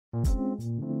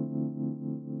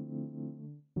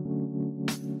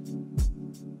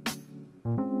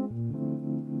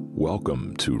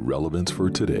Welcome to Relevance for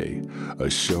Today, a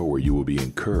show where you will be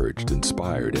encouraged,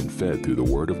 inspired, and fed through the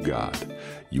Word of God.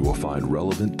 You will find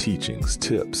relevant teachings,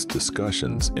 tips,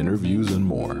 discussions, interviews, and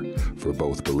more for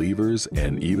both believers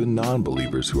and even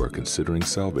non-believers who are considering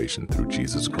salvation through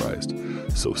Jesus Christ.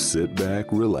 So sit back,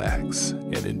 relax,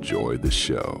 and enjoy the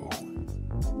show.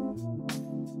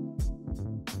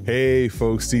 Hey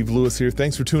folks, Steve Lewis here.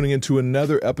 Thanks for tuning in to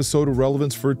another episode of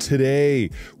Relevance for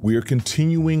Today. We are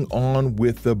continuing on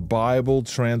with the Bible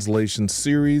translation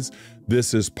series.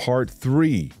 This is part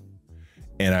 3.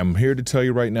 And I'm here to tell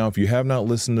you right now, if you have not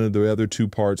listened to the other 2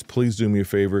 parts, please do me a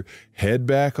favor, head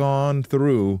back on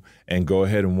through and go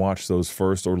ahead and watch those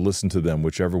first or listen to them,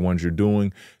 whichever ones you're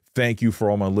doing. Thank you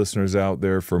for all my listeners out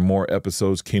there. For more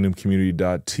episodes,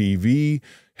 kingdomcommunity.tv.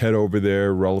 Head over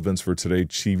there, Relevance for Today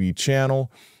TV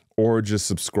channel, or just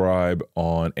subscribe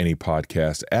on any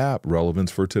podcast app,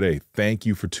 Relevance for Today. Thank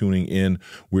you for tuning in.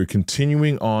 We're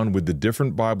continuing on with the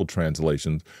different Bible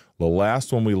translations. The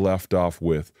last one we left off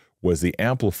with was the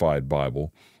Amplified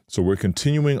Bible. So we're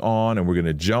continuing on, and we're going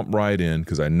to jump right in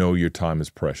because I know your time is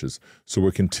precious. So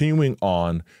we're continuing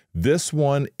on. This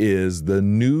one is the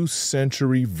New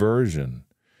Century Version,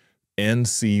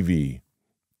 NCV.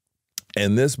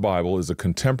 And this Bible is a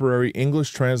contemporary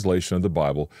English translation of the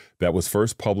Bible that was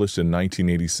first published in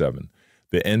 1987.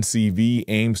 The NCV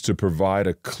aims to provide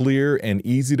a clear and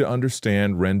easy to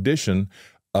understand rendition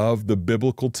of the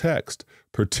biblical text,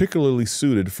 particularly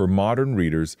suited for modern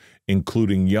readers,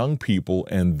 including young people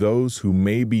and those who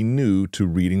may be new to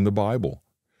reading the Bible.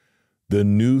 The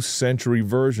New Century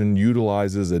Version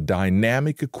utilizes a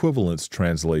dynamic equivalence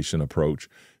translation approach,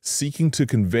 seeking to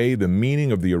convey the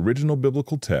meaning of the original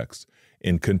biblical text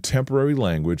in contemporary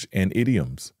language and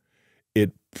idioms.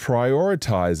 It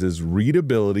prioritizes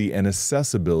readability and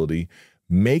accessibility,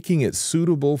 making it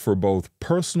suitable for both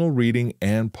personal reading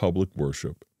and public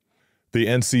worship. The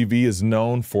NCV is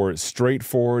known for its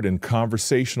straightforward and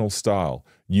conversational style,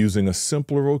 using a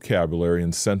simpler vocabulary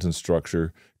and sentence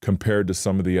structure compared to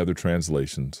some of the other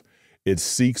translations. It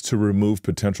seeks to remove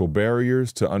potential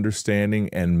barriers to understanding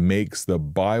and makes the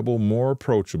Bible more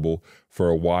approachable for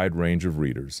a wide range of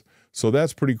readers. So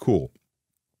that's pretty cool.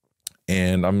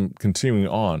 And I'm continuing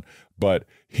on, but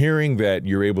hearing that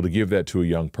you're able to give that to a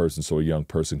young person so a young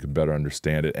person can better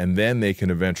understand it, and then they can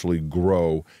eventually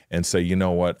grow and say, you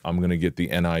know what, I'm going to get the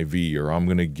NIV, or I'm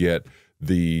going to get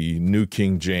the New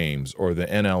King James, or the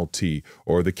NLT,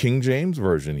 or the King James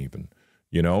Version even,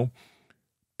 you know?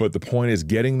 But the point is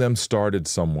getting them started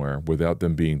somewhere without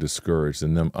them being discouraged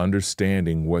and them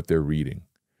understanding what they're reading.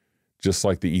 Just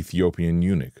like the Ethiopian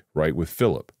eunuch, right, with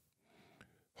Philip.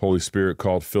 Holy Spirit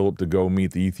called Philip to go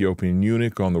meet the Ethiopian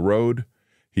eunuch on the road.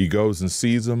 He goes and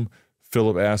sees him.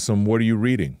 Philip asks him, what are you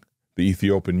reading? The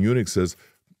Ethiopian eunuch says,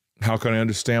 how can I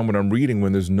understand what I'm reading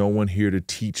when there's no one here to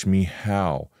teach me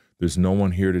how? There's no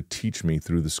one here to teach me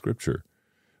through the scripture.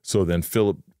 So then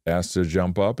Philip asks to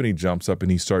jump up, and he jumps up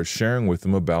and he starts sharing with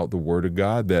him about the word of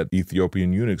God that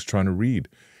Ethiopian eunuch's trying to read.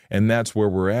 And that's where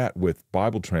we're at with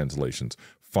Bible translations.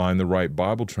 Find the right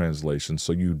Bible translation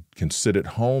so you can sit at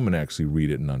home and actually read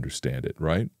it and understand it,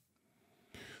 right?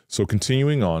 So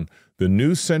continuing on, the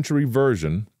New Century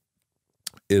Version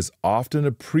is often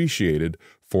appreciated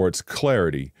for its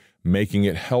clarity, making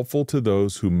it helpful to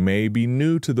those who may be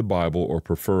new to the Bible or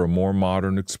prefer a more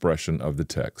modern expression of the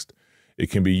text. It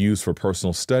can be used for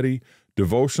personal study,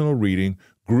 devotional reading,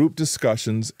 group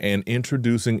discussions, and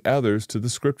introducing others to the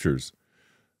scriptures.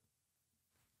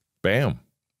 Bam.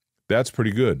 That's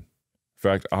pretty good. In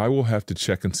fact, I will have to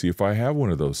check and see if I have one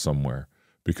of those somewhere,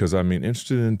 because I'm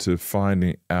interested into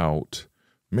finding out.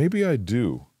 Maybe I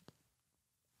do.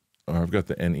 I've got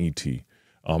the NET.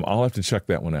 I'll have to check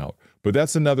that one out. But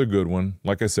that's another good one.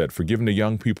 Like I said, for giving to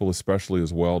young people especially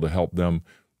as well, to help them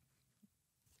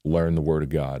learn the Word of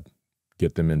God,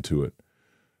 get them into it.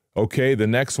 Okay, the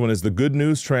next one is the Good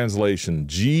News Translation,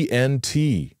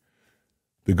 GNT.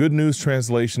 The Good News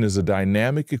Translation is a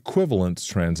dynamic equivalence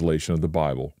translation of the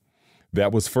Bible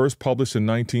that was first published in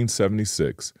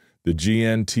 1976. The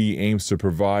GNT aims to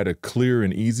provide a clear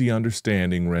and easy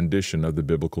understanding rendition of the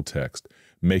biblical text,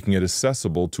 making it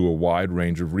accessible to a wide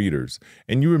range of readers.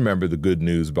 And you remember the Good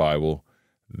News Bible.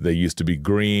 They used to be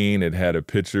green. It had a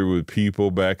picture with people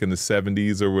back in the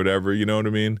 70s or whatever, you know what I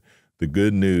mean? The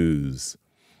Good News.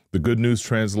 The Good News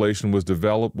Translation was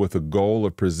developed with a goal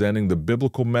of presenting the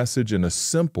biblical message in a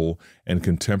simple and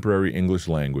contemporary English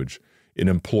language. It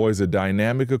employs a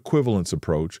dynamic equivalence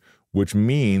approach, which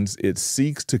means it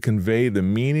seeks to convey the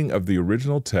meaning of the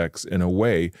original text in a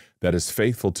way that is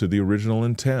faithful to the original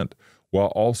intent, while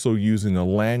also using a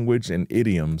language and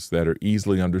idioms that are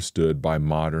easily understood by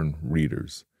modern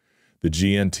readers. The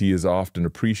GNT is often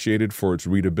appreciated for its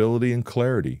readability and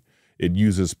clarity. It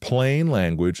uses plain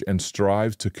language and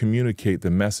strives to communicate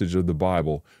the message of the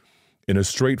Bible in a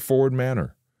straightforward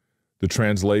manner. The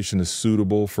translation is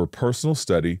suitable for personal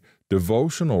study,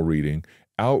 devotional reading,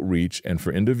 outreach, and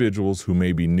for individuals who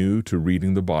may be new to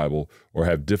reading the Bible or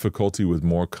have difficulty with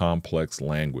more complex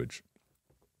language.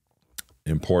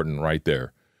 Important right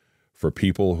there. For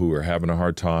people who are having a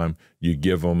hard time, you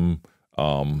give them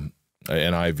an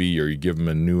NIV or you give them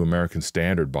a New American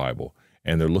Standard Bible,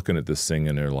 and they're looking at this thing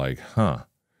and they're like, how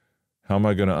am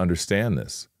I going to understand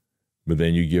this? But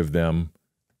then you give them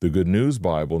the Good News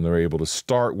Bible and they're able to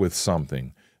start with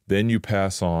something. Then you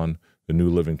pass on the New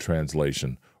Living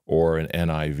Translation or an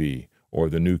NIV or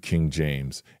the New King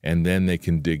James, and then they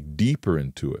can dig deeper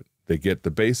into it. They get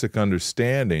the basic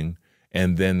understanding,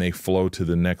 and then they flow to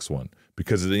the next one.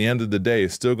 Because at the end of the day,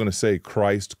 it's still going to say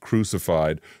Christ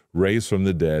crucified, raised from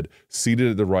the dead,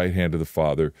 seated at the right hand of the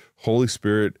Father, Holy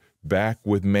Spirit back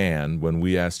with man. When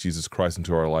we ask Jesus Christ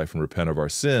into our life and repent of our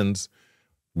sins,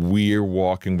 we're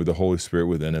walking with the Holy Spirit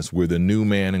within us. We're the new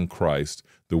man in Christ,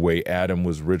 the way Adam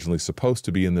was originally supposed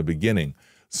to be in the beginning.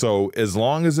 So as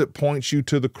long as it points you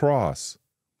to the cross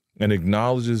and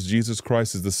acknowledges Jesus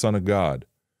Christ as the Son of God,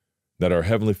 that our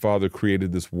Heavenly Father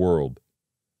created this world,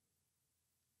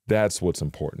 that's what's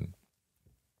important.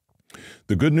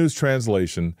 The Good News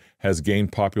Translation has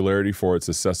gained popularity for its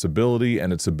accessibility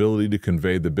and its ability to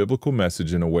convey the biblical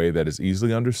message in a way that is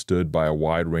easily understood by a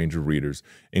wide range of readers,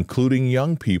 including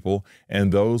young people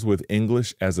and those with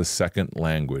English as a second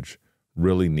language.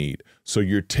 Really neat. So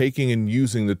you're taking and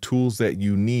using the tools that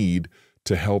you need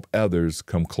to help others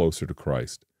come closer to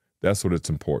Christ. That's what it's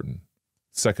important.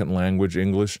 Second language,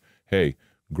 English, hey,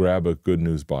 grab a Good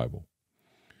News Bible.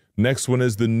 Next one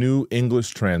is the New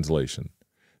English Translation.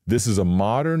 This is a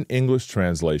modern English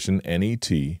translation,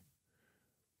 NET,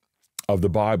 of the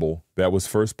Bible that was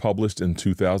first published in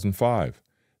 2005.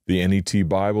 The NET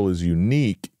Bible is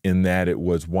unique in that it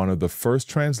was one of the first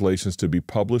translations to be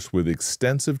published with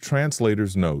extensive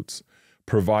translator's notes,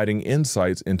 providing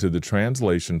insights into the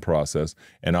translation process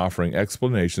and offering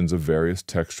explanations of various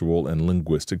textual and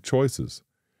linguistic choices.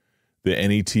 The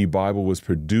NET Bible was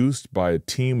produced by a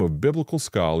team of biblical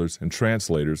scholars and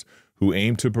translators who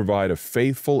aim to provide a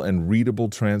faithful and readable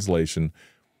translation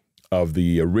of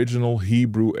the original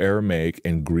Hebrew, Aramaic,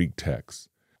 and Greek texts.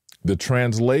 The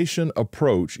translation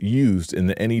approach used in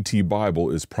the NET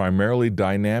Bible is primarily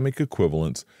dynamic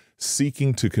equivalence,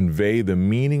 seeking to convey the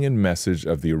meaning and message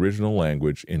of the original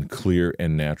language in clear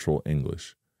and natural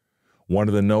English. One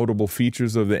of the notable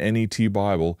features of the NET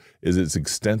Bible is its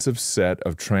extensive set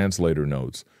of translator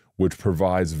notes, which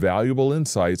provides valuable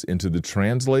insights into the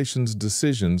translation's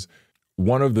decisions.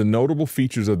 One of the notable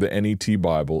features of the NET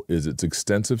Bible is its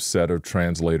extensive set of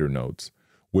translator notes,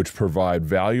 which provide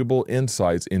valuable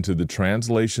insights into the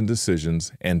translation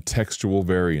decisions and textual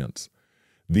variants.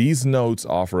 These notes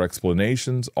offer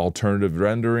explanations, alternative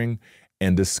rendering,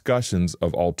 and discussions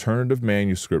of alternative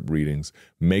manuscript readings,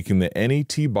 making the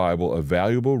NET Bible a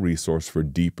valuable resource for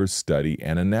deeper study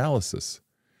and analysis.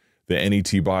 The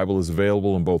NET Bible is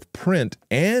available in both print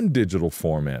and digital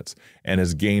formats and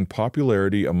has gained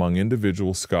popularity among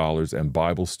individual scholars and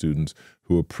Bible students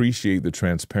who appreciate the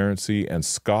transparency and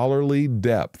scholarly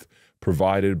depth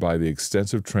provided by the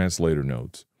extensive translator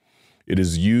notes. It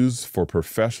is used for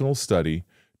professional study,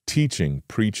 teaching,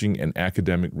 preaching, and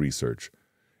academic research.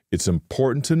 It's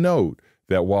important to note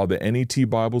that while the NET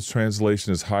Bible's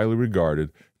translation is highly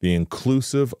regarded, the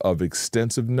inclusive of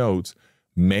extensive notes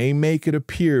may make it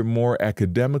appear more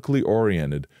academically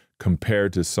oriented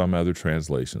compared to some other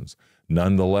translations.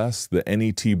 Nonetheless, the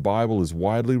NET Bible is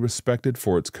widely respected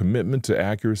for its commitment to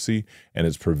accuracy and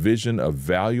its provision of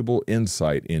valuable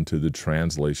insight into the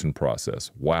translation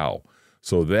process. Wow.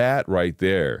 So that right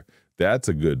there, that's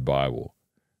a good Bible.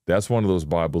 That's one of those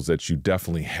Bibles that you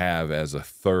definitely have as a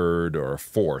third or a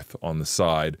fourth on the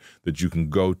side that you can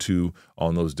go to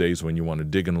on those days when you want to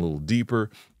dig in a little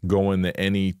deeper, go in the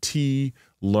NET,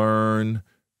 learn,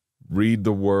 read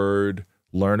the Word,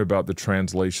 learn about the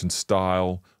translation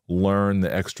style, learn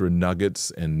the extra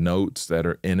nuggets and notes that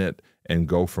are in it, and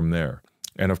go from there.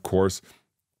 And of course,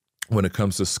 when it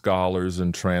comes to scholars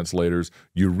and translators,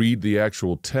 you read the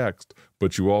actual text,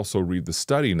 but you also read the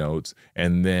study notes,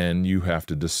 and then you have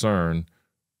to discern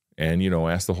and,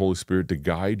 ask the Holy Spirit to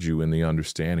guide you in the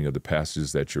understanding of the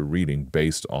passages that you're reading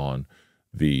based on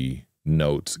the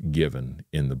notes given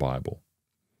in the Bible.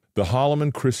 The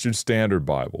Holloman Christian Standard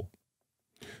Bible.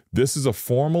 This is a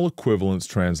formal equivalence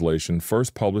translation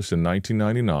first published in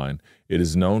 1999. It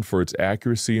is known for its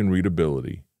accuracy and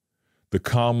readability. The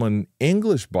Common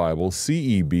English Bible,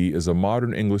 CEB, is a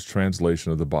modern English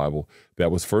translation of the Bible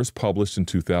that was first published in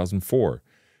 2004.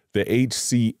 The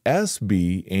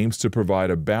HCSB aims to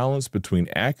provide a balance between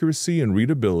accuracy and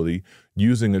readability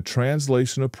using a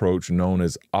translation approach known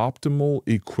as optimal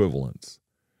equivalence.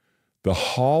 The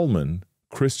Holman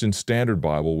Christian Standard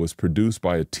Bible was produced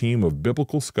by a team of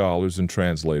biblical scholars and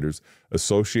translators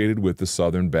associated with the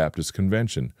Southern Baptist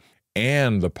Convention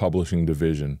and the publishing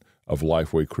division of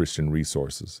Lifeway Christian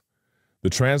Resources. The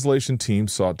translation team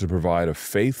sought to provide a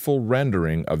faithful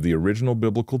rendering of the original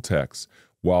biblical text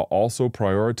while also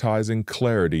prioritizing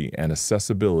clarity and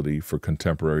accessibility for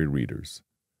contemporary readers.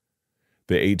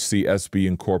 The HCSB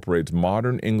incorporates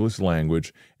modern English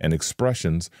language and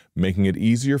expressions, making it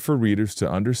easier for readers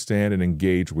to understand and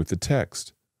engage with the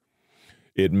text.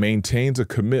 It maintains a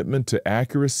commitment to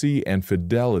accuracy and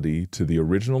fidelity to the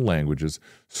original languages,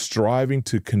 striving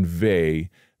to convey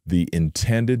the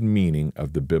intended meaning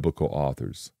of the biblical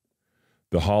authors.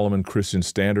 The Holloman Christian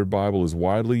Standard Bible is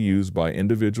widely used by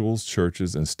individuals,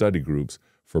 churches, and study groups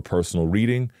for personal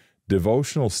reading,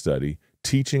 devotional study,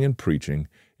 teaching, and preaching.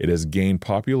 It has gained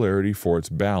popularity for its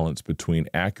balance between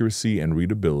accuracy and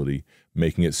readability,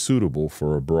 making it suitable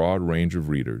for a broad range of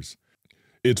readers.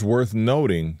 It's worth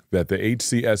noting that the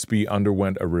HCSB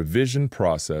underwent a revision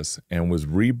process and was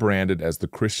rebranded as the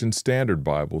Christian Standard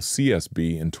Bible,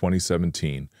 CSB, in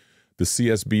 2017. The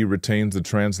CSB retains the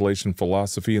translation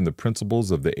philosophy and the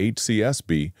principles of the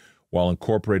HCSB while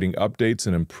incorporating updates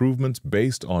and improvements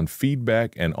based on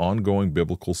feedback and ongoing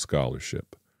biblical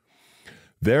scholarship.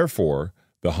 Therefore,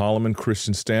 the Holloman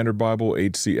Christian Standard Bible,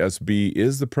 HCSB,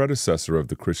 is the predecessor of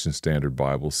the Christian Standard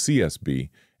Bible, CSB,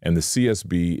 and the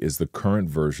CSB is the current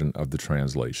version of the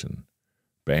translation.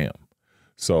 Bam.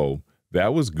 So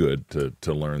that was good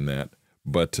to learn that.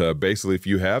 But basically, if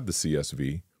you have the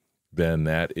CSV, then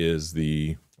that is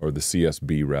the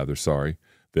CSB rather, sorry,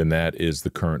 then that is the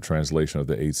current translation of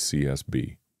the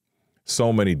HCSB.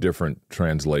 So many different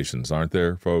translations, aren't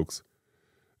there, folks?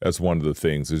 That's one of the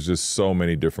things. There's just so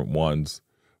many different ones,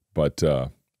 but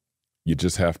you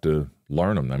just have to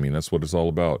learn them. I mean, that's what it's all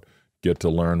about. Get to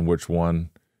learn which one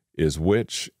is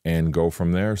which and go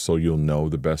from there so you'll know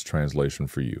the best translation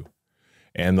for you.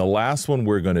 And the last one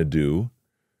we're going to do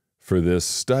for this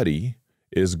study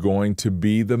is going to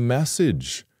be the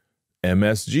Message,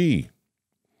 MSG.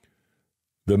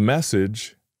 The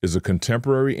Message is a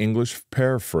contemporary English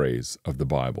paraphrase of the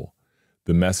Bible.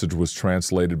 The Message was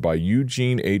translated by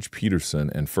Eugene H.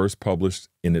 Peterson and first published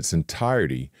in its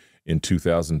entirety in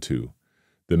 2002.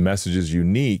 The Message is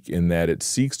unique in that it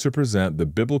seeks to present the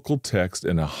biblical text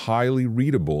in a highly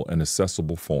readable and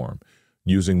accessible form,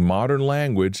 using modern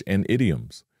language and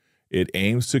idioms. It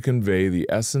aims to convey the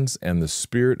essence and the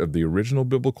spirit of the original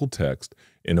biblical text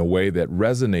in a way that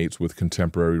resonates with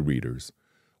contemporary readers.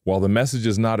 While the Message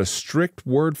is not a strict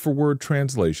word-for-word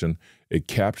translation, it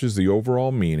captures the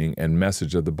overall meaning and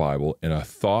message of the Bible in a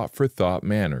thought-for-thought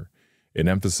manner. It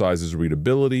emphasizes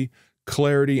readability,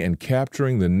 clarity, and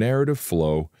capturing the narrative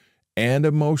flow and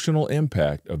emotional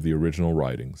impact of the original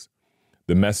writings.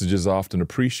 The Message is often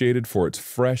appreciated for its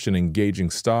fresh and engaging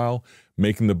style,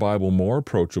 making the Bible more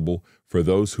approachable for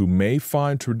those who may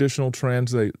find traditional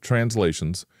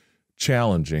translations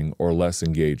challenging or less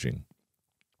engaging.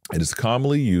 It is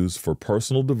commonly used for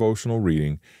personal devotional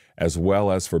reading as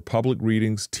well as for public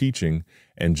readings, teaching,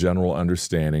 and general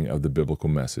understanding of the biblical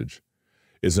message.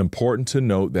 It is important to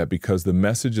note that because the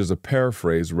Message is a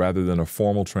paraphrase rather than a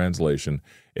formal translation,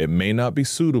 it may not be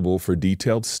suitable for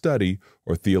detailed study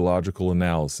or theological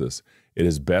analysis. It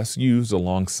is best used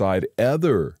alongside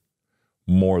other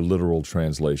more literal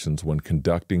translations when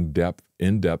conducting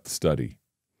in-depth study.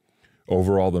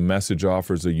 Overall, the Message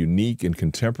offers a unique and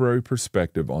contemporary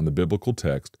perspective on the biblical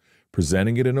text,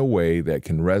 presenting it in a way that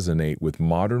can resonate with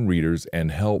modern readers and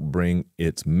help bring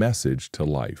its message to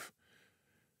life.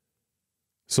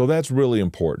 So that's really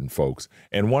important, folks.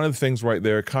 And one of the things right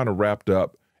there, kind of wrapped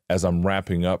up as I'm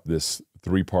wrapping up this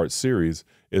 3-part series,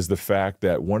 is the fact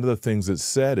that one of the things it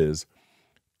said is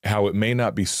how it may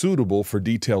not be suitable for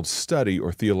detailed study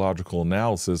or theological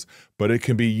analysis, but it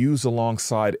can be used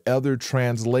alongside other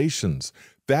translations.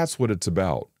 That's what it's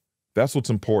about. That's what's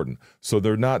important. So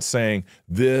they're not saying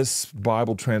this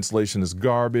Bible translation is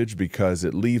garbage because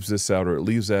it leaves this out or it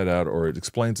leaves that out or it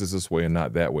explains this way and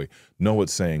not that way. No,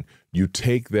 it's saying you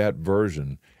take that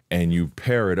version and you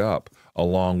pair it up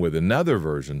along with another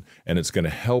version and it's going to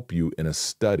help you in a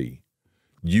study.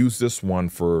 Use this one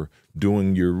for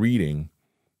doing your reading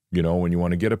You know, when you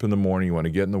want to get up in the morning, you want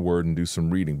to get in the Word and do some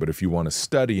reading. But if you want to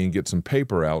study and get some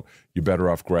paper out, you're better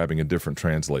off grabbing a different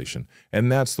translation.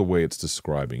 And that's the way it's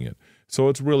describing it. So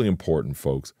it's really important,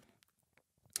 folks.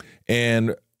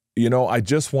 And, you know, I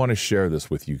just want to share this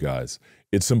with you guys.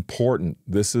 It's important.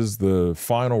 This is the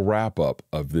final wrap-up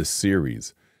of this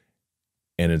series.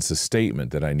 And it's a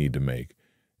statement that I need to make.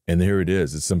 And there it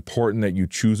is. It's important that you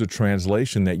choose a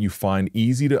translation that you find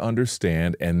easy to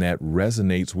understand and that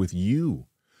resonates with you.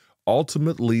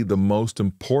 Ultimately, the most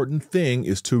important thing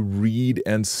is to read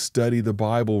and study the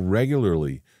Bible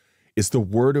regularly. It's the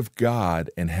Word of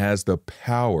God and has the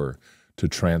power to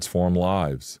transform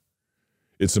lives.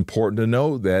 It's important to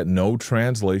know that no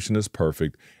translation is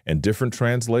perfect, and different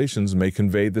translations may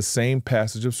convey the same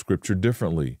passage of Scripture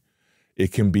differently.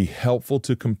 It can be helpful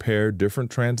to compare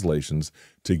different translations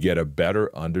to get a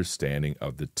better understanding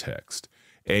of the text.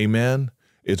 Amen?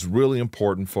 It's really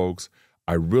important, folks.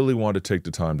 I really want to take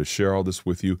the time to share all this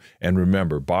with you. And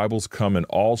remember, Bibles come in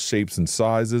all shapes and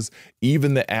sizes,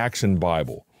 even the Action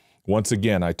Bible. Once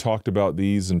again, I talked about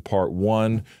these in part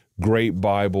 1. Great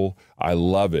Bible. I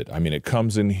love it. I mean, it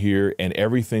comes in here and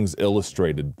everything's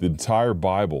illustrated. The entire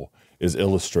Bible is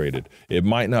illustrated. It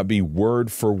might not be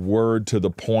word for word to the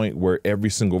point where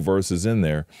every single verse is in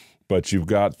there, but you've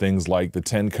got things like the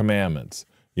 10 Commandments.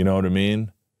 You know what I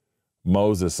mean?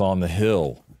 Moses on the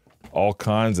hill, all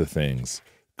kinds of things.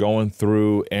 Going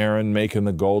through Aaron making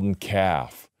the golden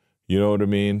calf. You know what I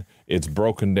mean? It's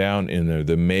broken down in there.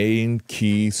 The main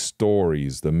key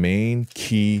stories, the main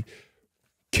key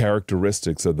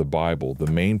characteristics of the Bible,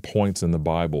 the main points in the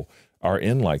Bible are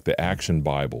in like the Action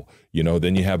Bible. You know,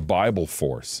 then you have Bible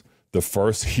Force, the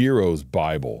First Heroes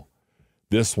Bible.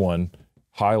 This one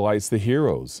highlights the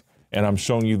heroes. And I'm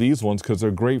showing you these ones because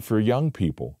they're great for young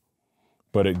people.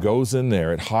 But it goes in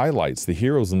there, it highlights the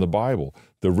heroes in the Bible.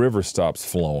 The river stops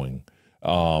flowing.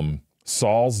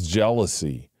 Saul's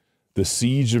jealousy, the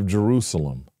siege of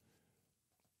Jerusalem,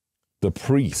 the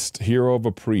priest, hero of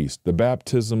a priest, the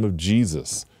baptism of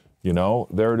Jesus. You know,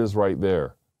 there it is right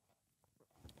there.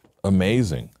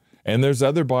 Amazing. And there's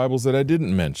other Bibles that I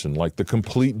didn't mention, like the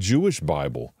Complete Jewish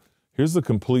Bible. Here's the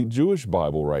Complete Jewish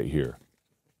Bible right here.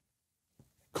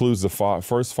 Includes the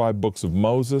first 5 books of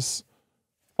Moses,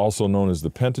 also known as the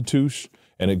Pentateuch,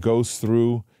 and it goes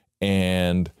through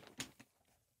and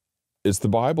it's the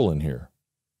Bible in here.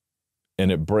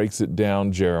 And it breaks it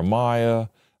down, Jeremiah.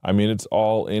 I mean, it's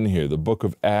all in here. The book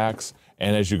of Acts,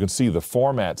 and as you can see, the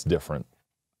format's different.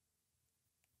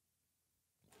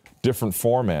 Different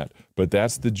format, but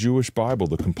that's the Jewish Bible,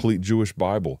 the Complete Jewish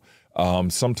Bible.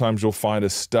 Sometimes you'll find a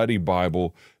study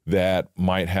Bible that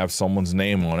might have someone's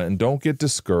name on it, and don't get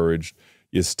discouraged.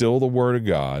 It's still the Word of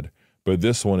God, but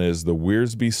this one is the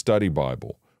Wiersbe Study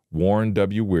Bible, Warren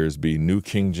W. Wiersbe, New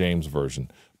King James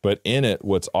Version. But in it,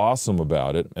 what's awesome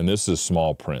about it, and this is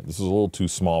small print. This is a little too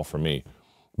small for me,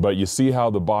 but you see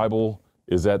how the Bible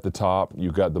is at the top.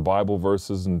 You've got the Bible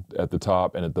verses at the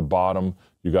top, and at the bottom,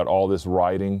 you got all this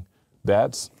writing.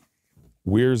 That's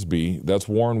Wiersbe, that's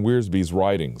Warren Wiersbe's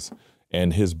writings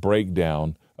and his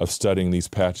breakdown of studying these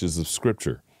patches of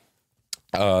Scripture.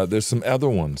 There's some other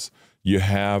ones. You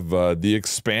have the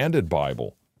Expanded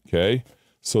Bible, okay?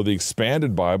 So the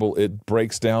Expanded Bible, it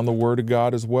breaks down the Word of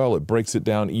God as well. It breaks it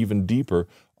down even deeper,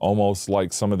 almost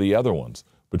like some of the other ones.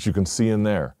 But you can see in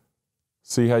there.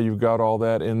 See how you've got all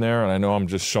that in there? And I know I'm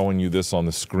just showing you this on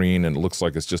the screen and it looks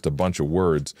like it's just a bunch of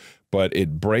words, but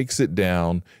it breaks it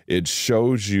down. It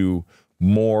shows you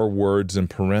more words in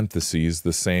parentheses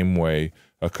the same way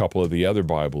a couple of the other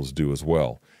Bibles do as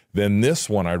well. Then this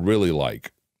one I really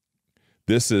like.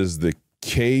 This is the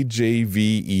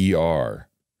KJVER,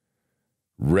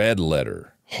 Red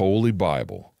Letter, Holy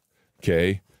Bible.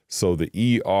 Okay, so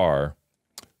the ER,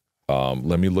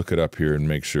 let me look it up here and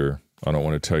make sure. I don't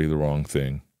want to tell you the wrong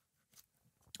thing,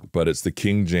 but it's the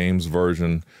King James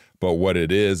Version. But what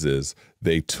it is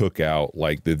they took out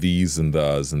like the these and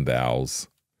thes and thous,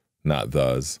 not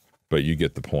thus, but you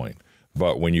get the point.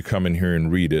 But when you come in here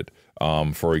and read it,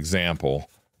 for example,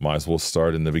 might as well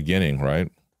start in the beginning,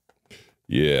 right?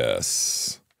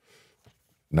 Yes.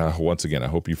 Now, once again, I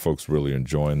hope you folks really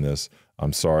enjoying this.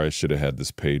 I'm sorry I should have had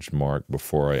this page marked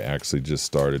before I actually just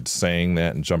started saying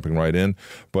that and jumping right in.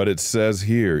 But it says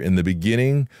here, in the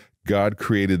beginning, God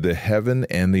created the heaven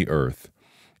and the earth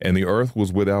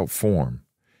was without form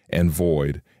and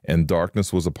void, and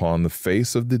darkness was upon the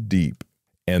face of the deep,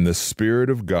 and the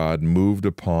Spirit of God moved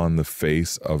upon the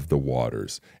face of the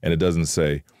waters. And it doesn't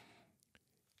say,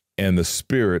 and the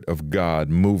Spirit of God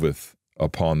moveth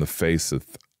upon the face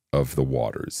of the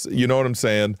waters. You know what I'm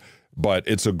saying? But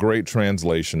it's a great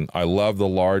translation. I love the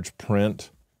large print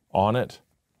on it.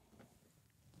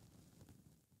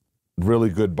 really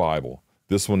good Bible.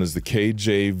 This one is the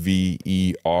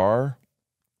KJVER.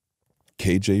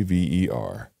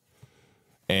 KJVER.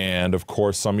 And of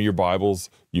course, some of your Bibles,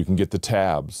 you can get the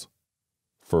tabs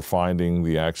for finding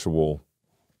the actual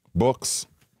books.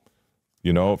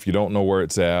 You know, if you don't know where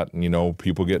it's at, and you know,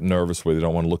 people get nervous where they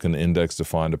don't want to look in the index to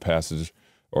find a passage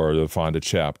or to find a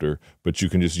chapter, but you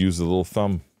can just use the little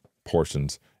thumb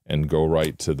portions and go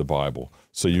right to the Bible.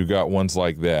 So you got ones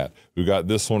like that. We got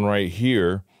this one right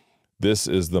here. This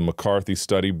is the McCarthy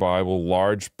Study Bible,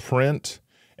 large print.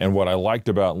 And what I liked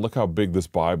about, look how big this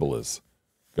Bible is.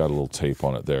 Got a little tape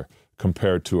on it there,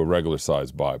 compared to a regular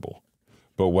size Bible.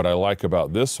 But what I like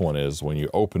about this one is when you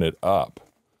open it up,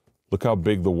 look how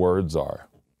big the words are.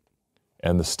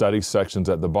 And the study sections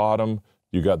at the bottom,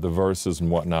 you got the verses and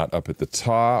whatnot up at the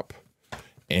top.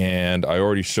 And I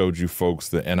already showed you folks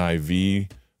the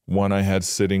NIV one I had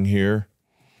sitting here.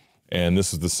 And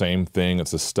this is the same thing.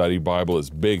 It's a study Bible. It's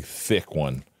a big, thick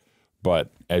one. But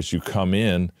as you come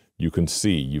in, you can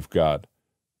see you've got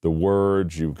the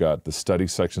words, you've got the study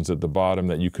sections at the bottom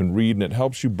that you can read, and it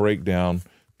helps you break down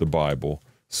the Bible.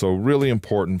 So really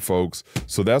important, folks.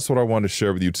 So that's what I wanted to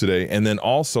share with you today. And then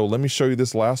also, let me show you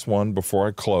this last one before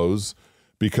I close,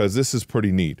 because this is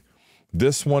pretty neat.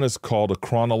 This one is called a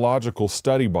Chronological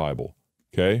Study Bible,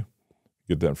 okay?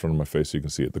 Get that in front of my face so you can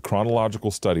see it. The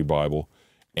Chronological Study Bible.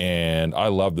 And I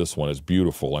love this one. It's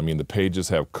beautiful. I mean, the pages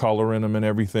have color in them and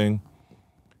everything.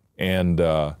 And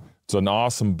it's an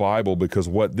awesome Bible because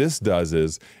what this does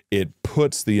is it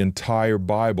puts the entire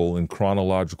Bible in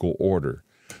chronological order.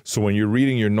 So when you're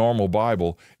reading your normal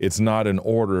Bible, it's not in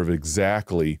order of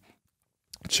exactly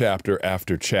chapter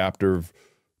after chapter,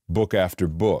 book after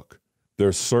book.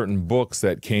 There's certain books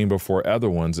that came before other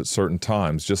ones at certain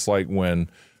times, just like when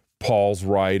Paul's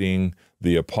writing,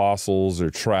 the apostles are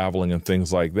traveling and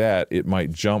things like that, it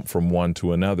might jump from one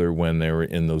to another when they were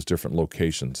in those different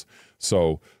locations.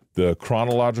 So the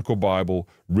Chronological Bible,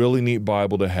 really neat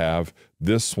Bible to have.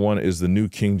 This one is the New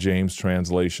King James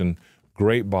translation.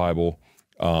 Great Bible.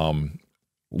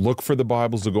 Look for the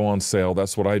Bibles to go on sale.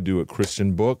 That's what I do at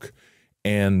Christian Book.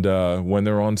 And when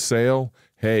they're on sale,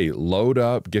 hey, load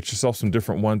up, get yourself some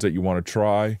different ones that you want to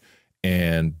try,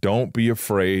 and don't be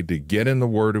afraid to get in the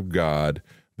Word of God.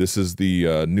 This is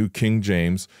the New King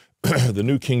James. The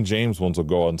New King James ones will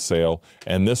go on sale,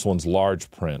 and this one's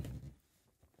large print.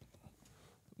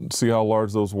 See how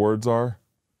large those words are?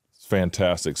 It's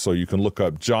fantastic. So you can look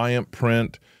up giant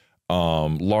print,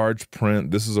 large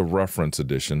print. This is a reference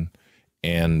edition.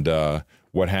 And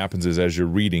what happens is as you're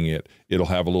reading it, it'll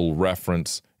have a little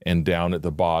reference, and down at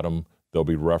the bottom, there'll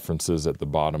be references at the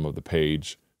bottom of the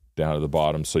page, down at the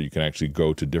bottom, so you can actually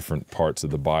go to different parts of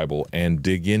the Bible and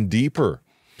dig in deeper.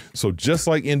 So just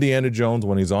like Indiana Jones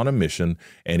when he's on a mission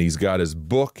and he's got his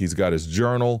book, he's got his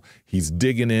journal, he's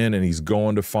digging in and he's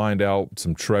going to find out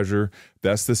some treasure,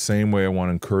 that's the same way I want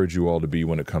to encourage you all to be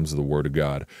when it comes to the Word of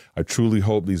God. I truly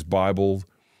hope these Bible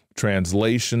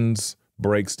translations,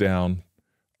 breaks down,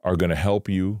 are going to help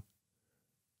you.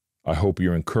 I hope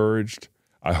you're encouraged.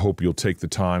 I hope you'll take the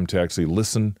time to actually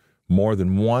listen more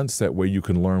than once. That way you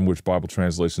can learn which Bible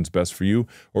translation is best for you,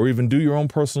 or even do your own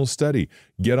personal study.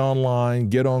 Get online,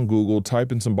 get on Google,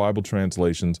 type in some Bible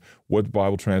translations. What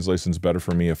Bible translation is better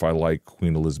for me if I like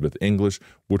Queen Elizabeth English?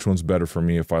 Which one's better for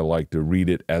me if I like to read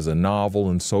it as a novel,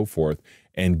 and so forth,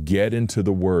 and get into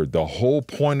the Word. The whole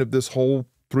point of this whole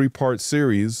 3-part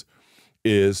series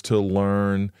is to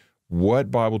learn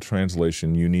what Bible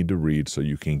translation you need to read so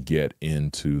you can get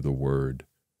into the Word.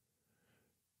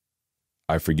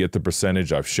 I forget the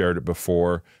percentage, I've shared it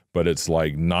before, but it's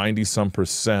like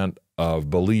 90-some% of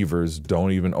believers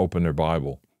don't even open their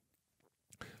Bible.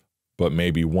 But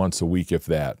maybe once a week, if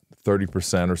that,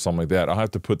 30% or something like that. I'll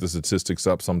have to put the statistics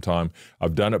up sometime.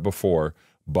 I've done it before,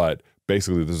 but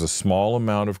basically there's a small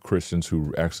amount of Christians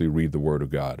who actually read the Word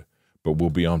of God. But we'll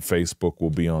be on Facebook, we'll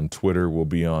be on Twitter, we'll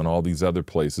be on all these other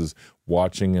places,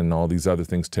 watching and all these other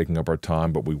things taking up our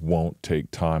time, but we won't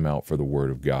take time out for the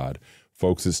Word of God.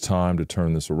 Folks, it's time to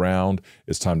turn this around.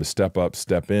 It's time to step up,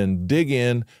 step in, dig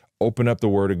in, open up the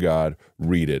Word of God,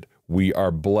 read it. We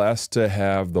are blessed to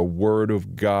have the Word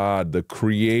of God, the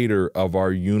creator of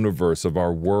our universe, of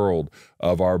our world,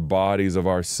 of our bodies, of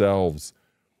ourselves.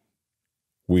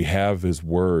 We have His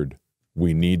Word.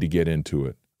 We need to get into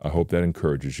it. I hope that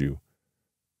encourages you.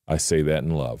 I say that in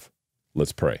love.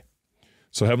 Let's pray.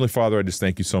 So Heavenly Father, I just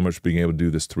thank you so much for being able to do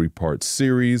this 3-part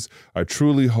series. I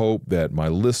truly hope that my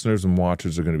listeners and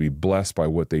watchers are going to be blessed by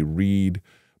what they read,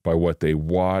 by what they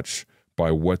watch,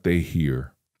 by what they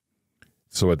hear.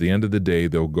 So at the end of the day,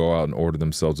 they'll go out and order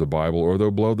themselves a Bible, or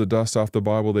they'll blow the dust off the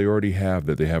Bible they already have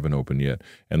that they haven't opened yet,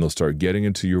 and they'll start getting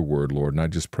into your word, Lord. And I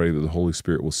just pray that the Holy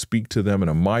Spirit will speak to them in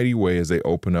a mighty way as they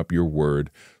open up your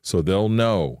word, so they'll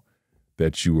know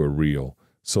that you are real,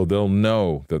 so they'll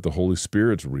know that the Holy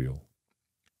Spirit's real,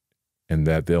 and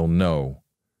that they'll know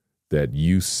that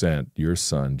you sent your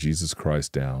Son, Jesus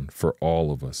Christ, down for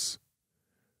all of us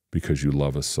because you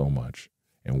love us so much.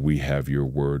 And we have your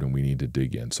word and we need to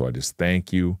dig in. So I just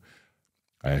thank you.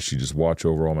 I ask you just watch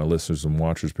over all my listeners and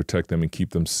watchers, protect them and keep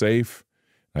them safe.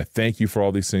 I thank you for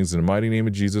all these things. In the mighty name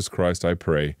of Jesus Christ, I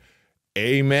pray.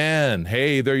 Amen.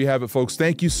 Hey, there you have it, folks.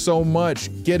 Thank you so much.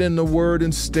 Get in the word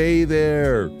and stay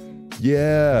there.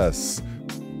 Yes.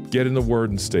 Get in the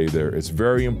word and stay there. It's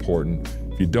very important.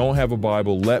 If you don't have a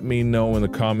Bible, let me know in the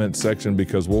comment section,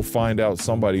 because we'll find out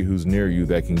somebody who's near you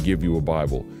that can give you a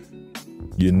Bible.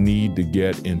 You need to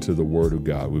get into the Word of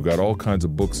God. We've got all kinds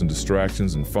of books and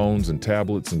distractions and phones and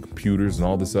tablets and computers and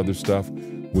all this other stuff.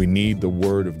 We need the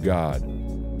Word of God.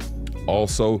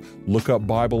 Also, look up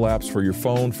Bible apps for your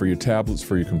phone, for your tablets,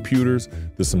 for your computers.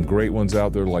 There's some great ones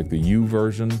out there like the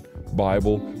YouVersion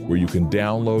Bible, where you can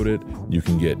download it. You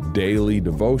can get daily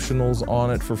devotionals on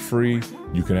it for free.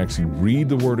 You can actually read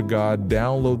the Word of God,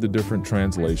 download the different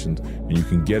translations, and you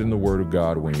can get in the Word of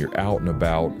God when you're out and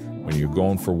about, when you're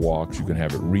going for walks. You can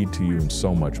have it read to you and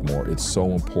so much more. It's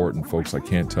so important, folks. I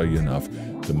can't tell you enough.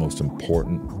 The most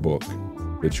important book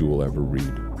that you will ever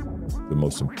read. The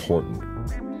most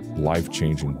important,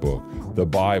 life-changing book. The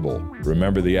Bible.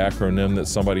 Remember the acronym that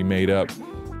somebody made up?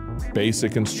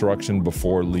 Basic Instruction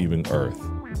Before Leaving Earth.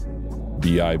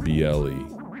 BIBLE.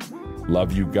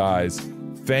 Love you guys.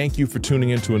 Thank you for tuning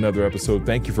in to another episode.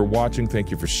 Thank you for watching. Thank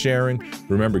you for sharing.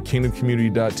 Remember,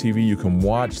 kingdomcommunity.tv, you can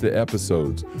watch the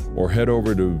episodes, or head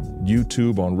over to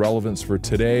YouTube on Relevance For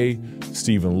Today,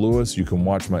 Stephen Lewis. You can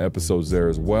watch my episodes there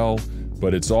as well.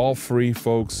 But it's all free,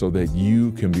 folks, so that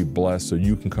you can be blessed, so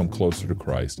you can come closer to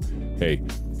Christ. Hey,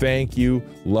 thank you.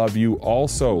 Love you.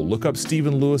 Also, look up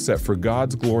Stephen Lewis at For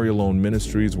God's Glory Alone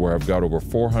Ministries, where I've got over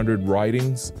 400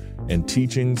 writings and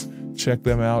teachings. Check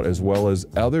them out, as well as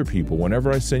other people.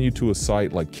 Whenever I send you to a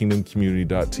site like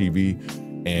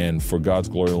kingdomcommunity.tv and For God's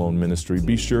Glory Alone Ministry,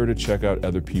 be sure to check out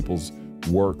other people's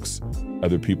works,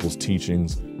 other people's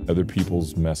teachings, other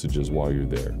people's messages while you're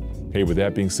there. Hey, with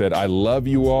that being said, I love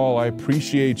you all. I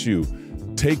appreciate you.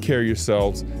 Take care of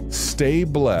yourselves. Stay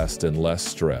blessed and less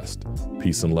stressed.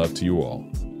 Peace and love to you all.